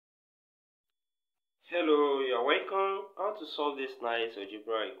Hello, you are welcome. How to solve this nice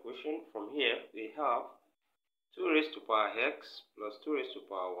algebra equation? From here, we have 2 raised to power x plus 2 raised to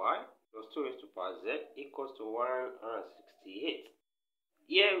power y plus 2 raised to power z equals to 168.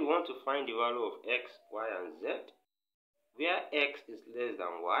 Here, we want to find the value of x, y, and z, where x is less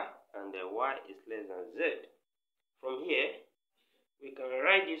than y and y is less than z. From here, we can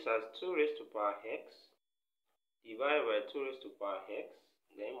write this as 2 raised to power x divided by 2 raised to power x,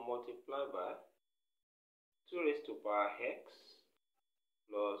 then multiply by 2 raised to power x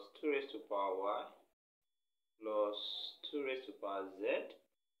plus 2 raised to power y plus 2 raised to power z,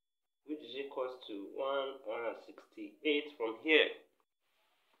 which is equals to 168 from here.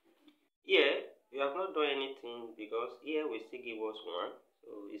 Here, we have not done anything because here we still give us 1.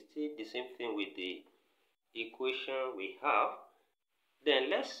 So it's still the same thing with the equation we have.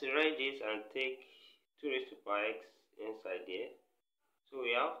 Then let's write this and take 2 raised to power x inside there. So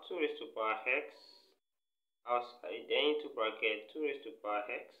we have 2 raised to power x outside, then into bracket 2 raised to power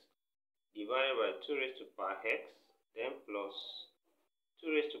x divided by 2 raised to power x, then plus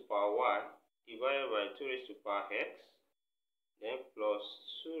 2 raised to power y divided by 2 raised to power x, then plus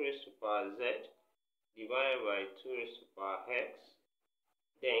 2 raised to power z divided by 2 raised to power x,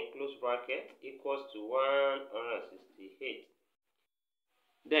 then close bracket equals to 168.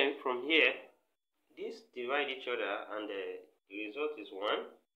 Then from here, these divide each other and the result is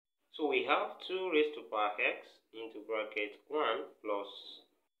 1. So we have 2 raised to power x into bracket 1 plus,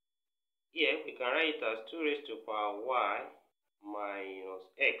 here we can write it as 2 raised to power y minus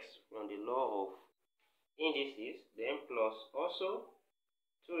x from the law of indices, then plus also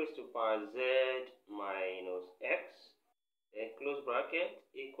 2 raised to power z minus x, then close bracket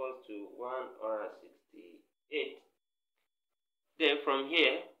equals to 168. Then from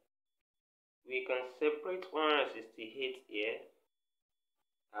here, we can separate 168 here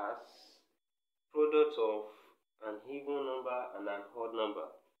as product of an even number and an odd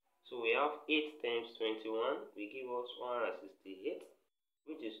number. So we have 8 times 21 will give us 168,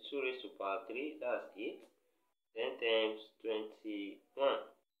 which is 2 raised to power 3, that's 8. Then times 21.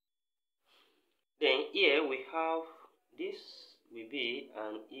 Then here we have, this will be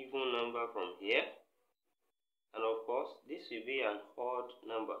an even number from here. And of course, this will be an odd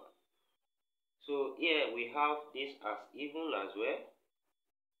number. So here we have this as even as well.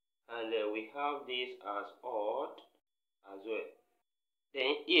 And we have this as odd as well.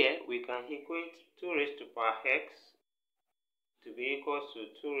 Then here we can equate 2 raised to power x to be equals to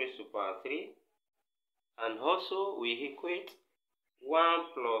 2 raised to power 3. And also we equate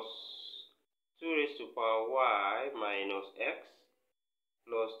 1 plus 2 raised to power y minus x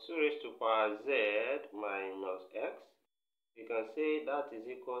plus 2 raised to power z minus x. We can say that is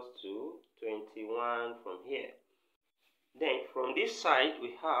equals to 21 from here. Then from this side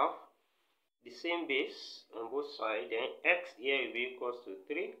we have the same base on both sides. Then x here will be equals to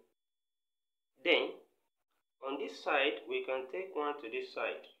 3. Then on this side we can take 1 to this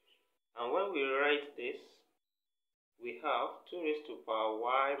side, and when we write this, we have 2 raised to power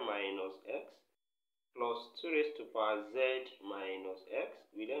y minus x plus 2 raised to power z minus x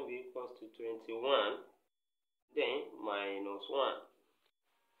will then be equals to 21, then minus 1.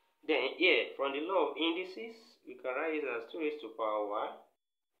 Then here, from the law of indices, we can write it as 2 raised to power y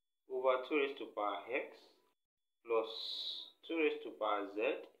over 2 raised to power x plus 2 raised to power z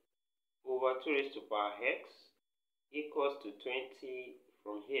over 2 raised to power x equals to 20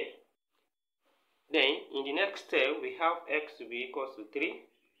 from here. Then, in the next step, we have x to be equals to 3.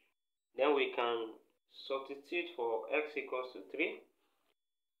 Then we can substitute for x equals to 3.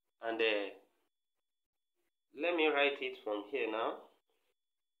 And let me write it from here now.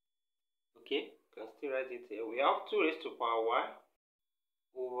 Okay, can still write it here. We have 2 raised to power y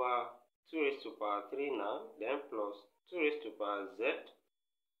over 2 raised to power 3 now, then plus 2 raised to power z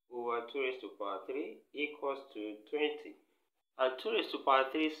over 2 raised to power 3 equals to 20. And 2 raised to power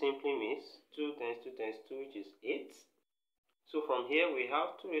 3 simply means 2 times 2 times 2, which is 8. So from here we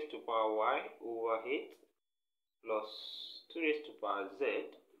have 2 raised to power y over 8 plus 2 raised to power z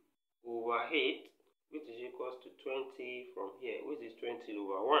over 8, which is equals to 20 from here, which is 20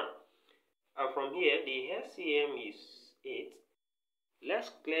 over 1. And from here, the LCM is 8. Let's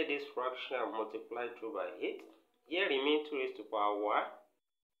clear this fraction and multiply through by 8. Here remains 2 raised to power y,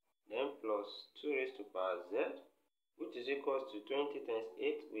 then plus 2 raised to power z, which is equals to 20 times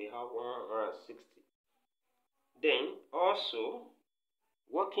 8, we have 160. Then also,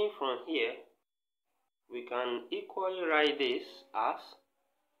 working from here, we can equally write this as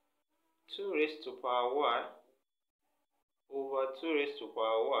 2 raised to power y over 2 raised to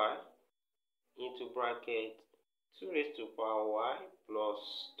power y into bracket 2 raised to power y plus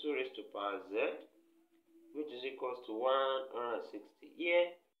 2 raised to power z which is equals to 160.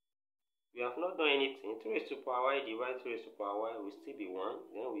 Here, we have not done anything. 2 raised to power y divided 2 raised to power y will still be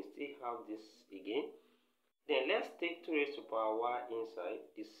 1. Then we still have this again. Then let's take 2 raised to power y inside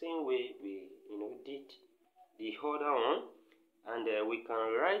the same way we did the other one. And we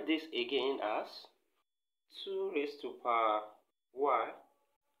can write this again as 2 raised to power y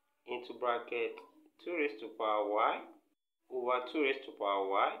into bracket 2 raised to power y over 2 raised to power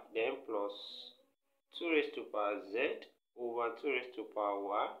y, then plus 2 raised to power z over 2 raised to power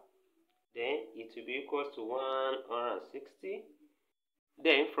y, then it will be equals to 160.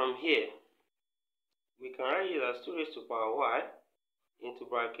 Then from here, we can write it as 2 raised to power y into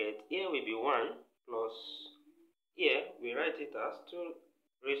bracket, here will be 1 plus, here we write it as 2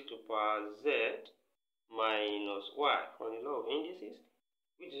 raised to power z minus y from the law of indices,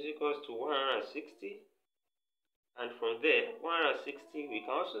 which is equals to 160. And from there, 160, we can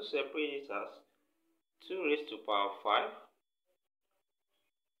also separate it as 2 raised to power 5,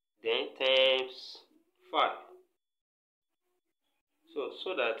 then times 5.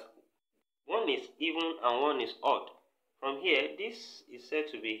 So that one is even and one is odd. From here, this is said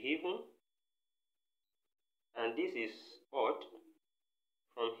to be even, and this is odd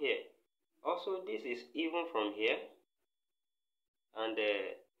from here. Also, this is even from here, and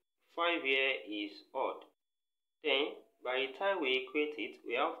 5 here is odd. Then, by the time we equate it,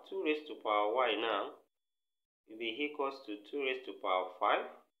 we have 2 raised to power y now will be equals to 2 raised to power 5.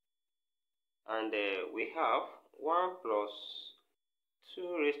 And we have 1 plus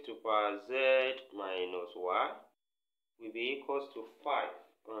 2 raised to power z minus y will be equals to 5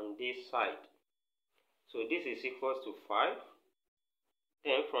 on this side. So this is equals to 5.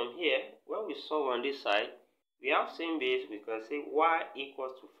 Then from here, when we solve on this side, we have same base. We can say y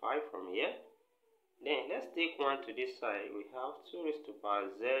equals to 5 from here. Then let's take 1 to this side. We have 2 raised to power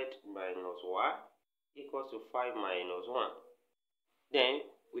z minus y equals to 5 minus 1. Then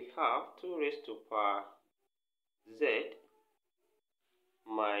we have 2 raised to power z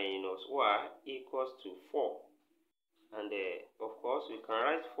minus y equals to 4. And of course, we can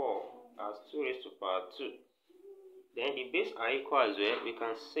write 4 as 2 raised to power 2. Then the base are equal as well. We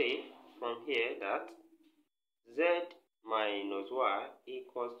can say from here that z minus y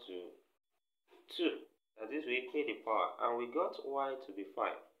equals to 2. That is, we equate the power, and we got y to be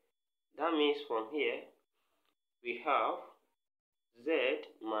 5. That means from here, we have z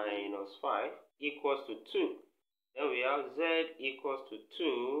minus 5 equals to 2. Then we have z equals to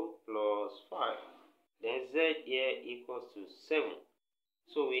 2 plus 5. Then z here equals to 7.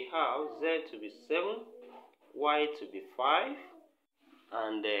 So we have z to be 7, y to be 5,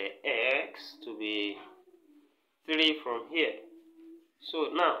 and x to be 3 from here. So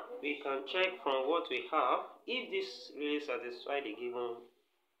now we can check from what we have if this really satisfies the given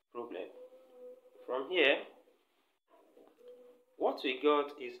problem. From here, what we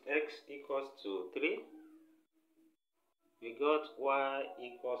got is x equals to 3. We got y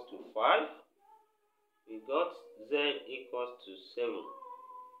equals to 5. We got z equals to 7.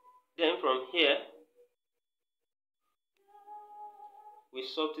 Then from here, we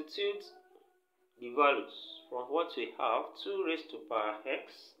substitute the values from what we have. 2 raised to power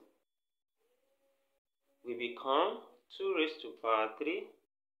x will become 2 raised to power 3,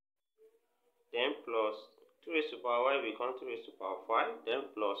 then plus 2 raised to power y will become 2 raised to power 5, then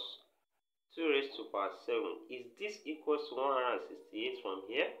plus 2 raised to power 7. Is this equals to 168 from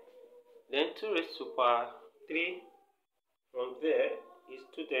here? Then 2 raised to power 3 from there is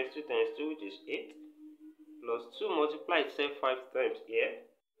 2 times 2 times 2, which is 8, plus 2 multiply itself 5 times here,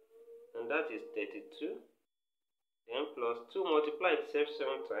 and that is 32. Then plus 2 multiply itself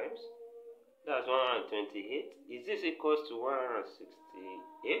 7 times, that's 128. Is this equals to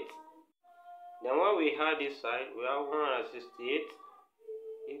 168? Then when we add this side, we have 168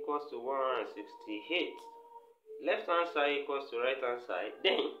 equals to 168. Left hand side equals to right hand side.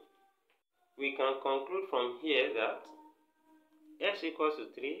 Then we can conclude from here that x equals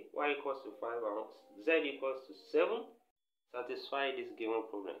to 3, y equals to 5, and z equals to 7 satisfy this given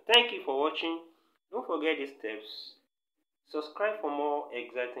problem. Thank you for watching. Don't forget these steps. Subscribe for more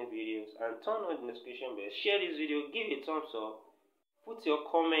exciting videos and turn on the notification bell. Share this video, give it a thumbs up, put your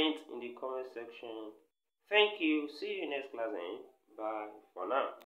comment in the comment section. Thank you. See you next class. Bye for now.